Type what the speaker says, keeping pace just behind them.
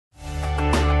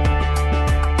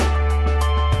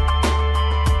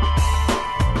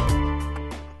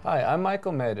Hi, I'm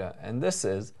Michael Maidaa, and this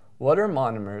is What are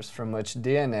monomers from which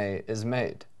DNA is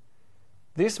made?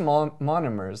 These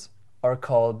monomers are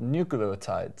called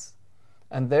nucleotides,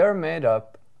 and they are made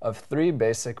up of three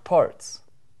basic parts: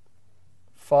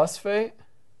 phosphate,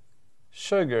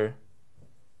 sugar,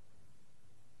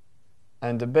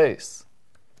 and a base.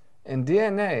 In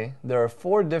DNA, there are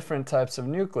 4 different types of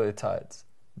nucleotides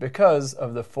because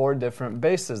of the 4 different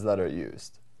bases that are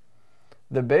used.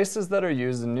 The bases that are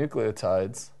used in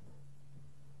nucleotides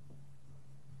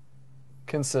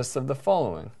consist of the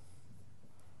following: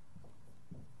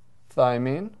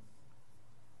 thymine,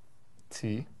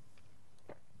 T,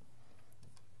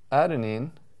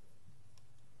 adenine,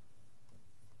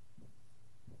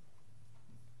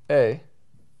 A,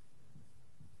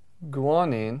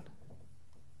 guanine,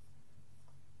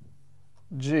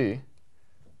 G,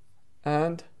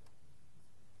 and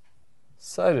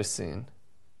cytosine,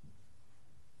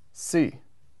 C.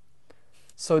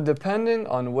 So depending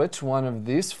on which one of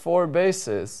these 4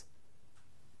 bases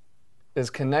is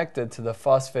connected to the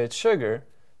phosphate sugar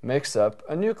makes up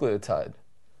a nucleotide.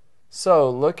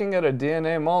 So looking at a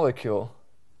DNA molecule,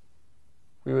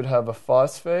 we would have a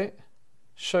phosphate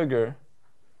sugar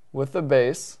with a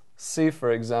base, C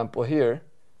for example here.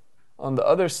 On the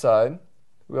other side,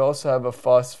 we also have a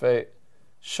phosphate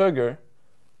sugar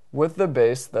with the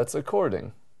base that's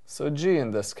according, so G in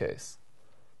this case.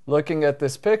 Looking at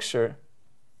this picture,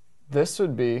 this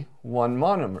would be one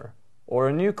monomer, or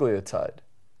a nucleotide.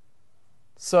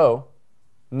 So,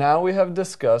 now we have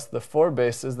discussed the 4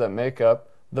 bases that make up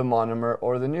the monomer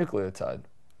or the nucleotide.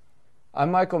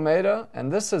 I'm Michael Maidaa,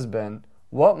 and this has been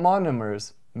What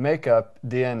Monomers Make Up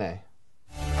DNA.